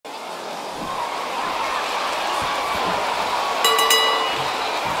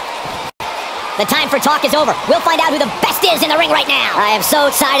The time for talk is over. We'll find out who the best is in the ring right now. I am so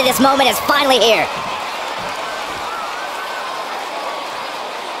excited this moment is finally here.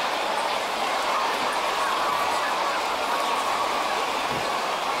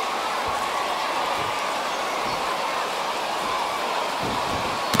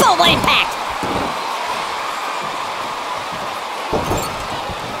 Boom, what impact!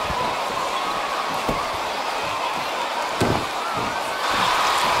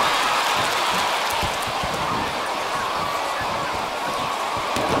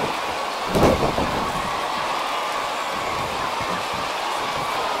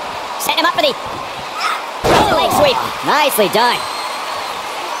 Setting him up for the leg sweep. Nicely done.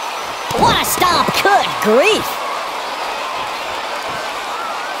 What a stomp. Good grief.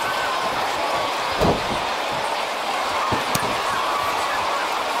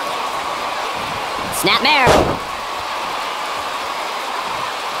 Snapmare.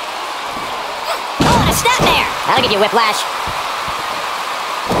 Oh, and a snapmare. That'll give you whiplash.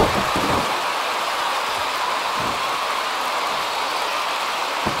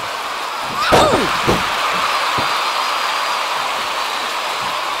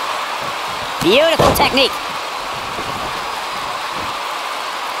 Beautiful technique.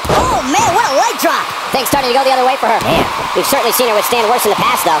 Oh, man, what a leg drop. Things starting to go the other way for her. Man, we've certainly seen her withstand worse in the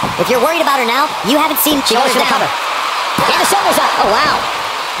past, though. If you're worried about her now, you haven't seen she goes for the cover. And the shoulders up. Oh, wow.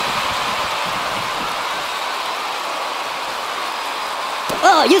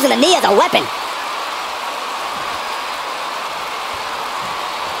 Oh, using the knee as a weapon.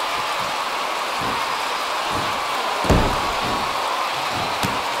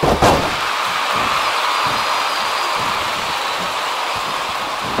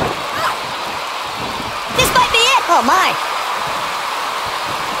 Oh, my.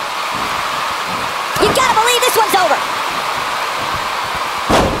 You gotta believe this one's over.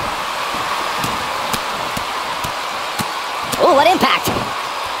 Oh, what impact.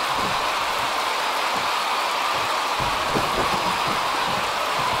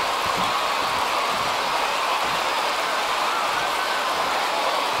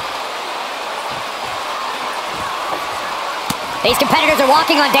 These competitors are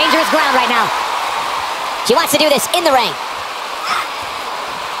walking on dangerous ground right now. She wants to do this in the ring.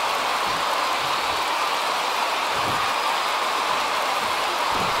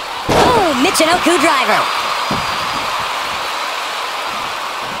 Ooh, Michinoku driver.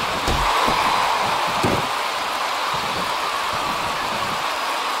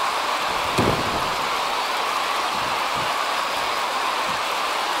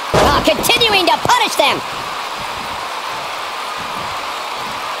 Oh, continuing to punish them.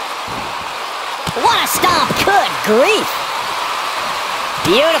 What a stomp! Good grief!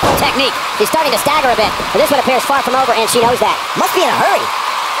 Beautiful technique. She's starting to stagger a bit, but this one appears far from over, and she knows that. Must be in a hurry.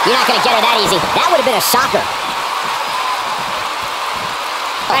 You're not going to get her that easy. That would have been a shocker.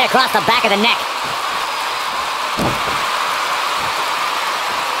 Right across the back of the neck.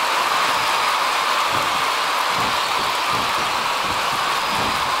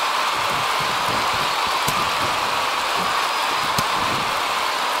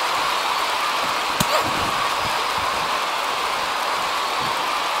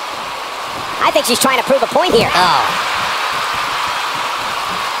 I think she's trying to prove a point here. Oh.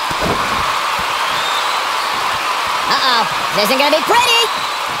 Uh-oh. This isn't gonna be pretty.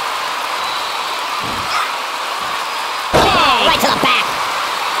 Oh, right to the back.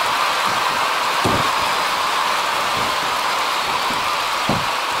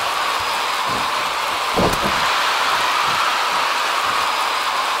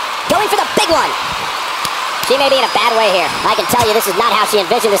 Going for the big one. She may be in a bad way here. I can tell you this is not how she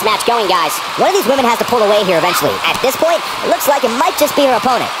envisioned this match going, guys. One of these women has to pull away here eventually. At this point, it looks like it might just be her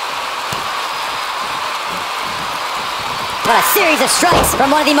opponent. What a series of strikes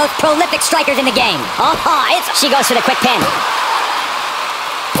from one of the most prolific strikers in the game. She goes for the quick pin.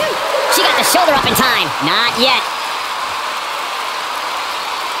 She got the shoulder up in time. Not yet.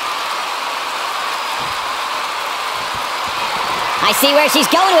 I see where she's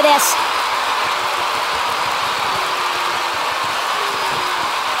going with this.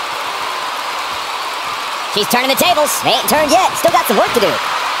 She's turning the tables. They ain't turned yet. Still got some work to do.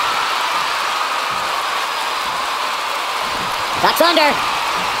 Ducks under.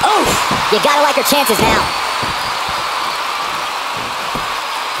 Oof! You gotta like her chances now.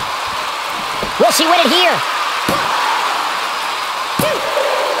 Will she win it here?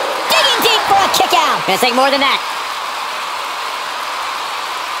 Digging deep for a kick out. Gonna take more than that.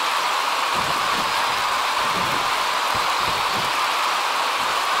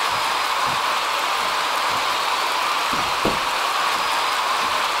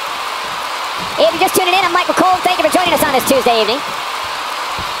 If you're just tuning in, I'm Michael Cole. Thank you for joining us on this Tuesday evening.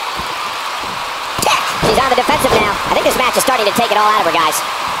 She's on the defensive now. I think this match is starting to take it all out of her, guys.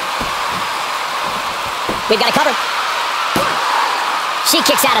 We've got a cover. She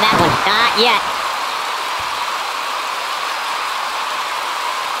kicks out of that one. Not yet.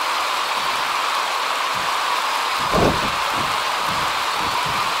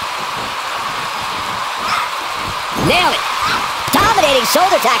 Nailed it. Dominating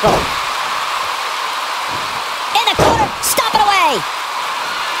shoulder tackle. In the corner. Stop it away.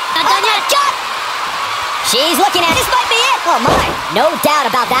 Not done yet. Got. She's looking at it. This might be it. Oh, my. No doubt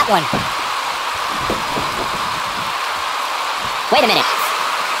about that one. Wait a minute.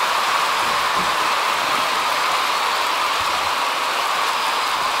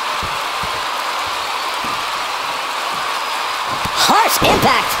 Harsh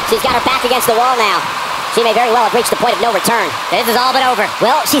impact. She's got her back against the wall now. She may very well have reached the point of no return. This is all but over.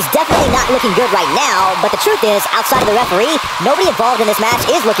 Well, she's definitely not looking good right now, but the truth is, outside of the referee, nobody involved in this match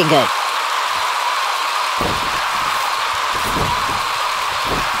is looking good.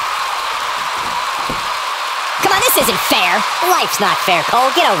 Come on, this isn't fair. Life's not fair, Cole.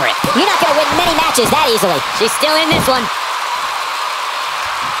 Get over it. You're not going to win many matches that easily. She's still in this one.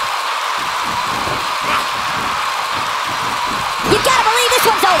 You gotta believe this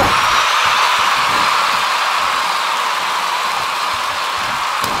one's over.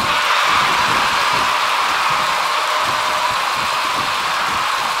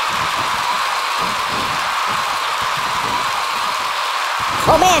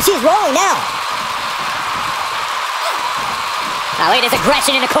 Oh man, she's rolling now. Oh, look at his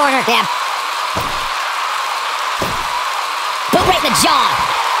aggression in the corner. Yeah. Boot right in the jaw.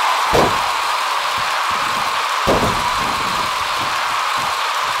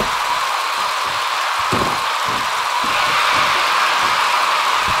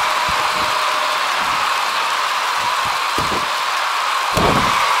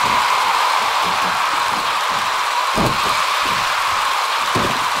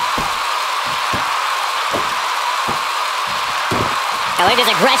 Oh, look at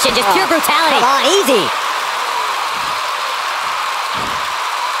his aggression, just pure brutality. Come on, easy.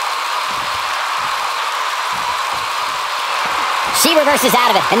 She reverses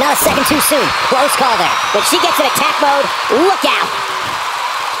out of it, and not a second too soon. Close call there. When she gets in attack mode, look out.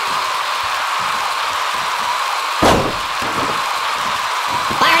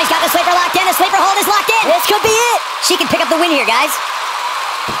 Byron's got the sleeper locked in. The sleeper hold is locked in. This could be it. She can pick up the win here, guys.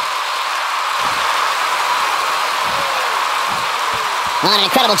 On an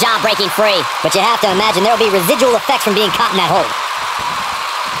incredible job breaking free. But you have to imagine there will be residual effects from being caught in that hold.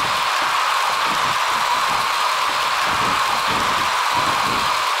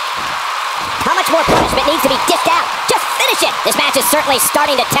 How much more punishment needs to be dished out? Just finish it! This match is certainly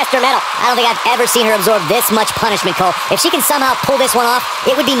starting to test her mettle. I don't think I've ever seen her absorb this much punishment, Cole. If she can somehow pull this one off,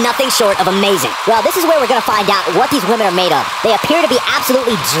 it would be nothing short of amazing. Well, this is where we're going to find out what these women are made of. They appear to be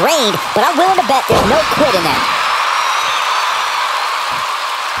absolutely drained, but I'm willing to bet there's no quit in there.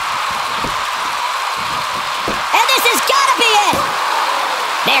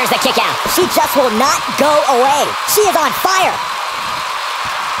 There's the kick out. She just will not go away. She is on fire.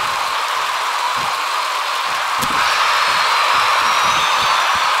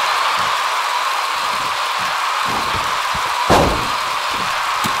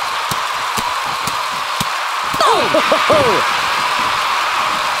 Boom!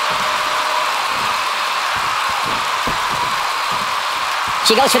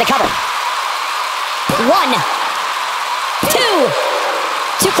 She goes for the cover. 1, 2.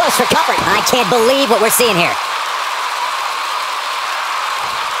 Too close for comfort. I can't believe what we're seeing here.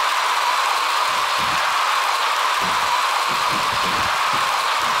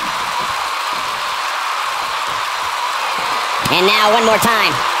 And now one more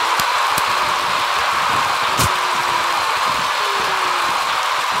time.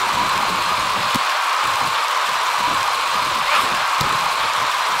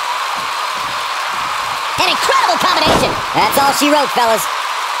 An incredible combination. That's all she wrote, fellas.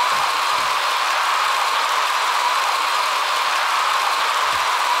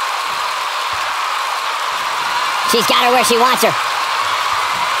 She's got her where she wants her.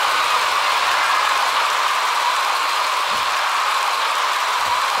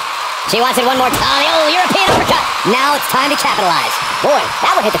 She wants it one more time. Oh, the old European uppercut. Now it's time to capitalize. Boy,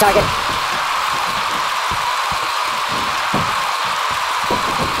 that would hit the target.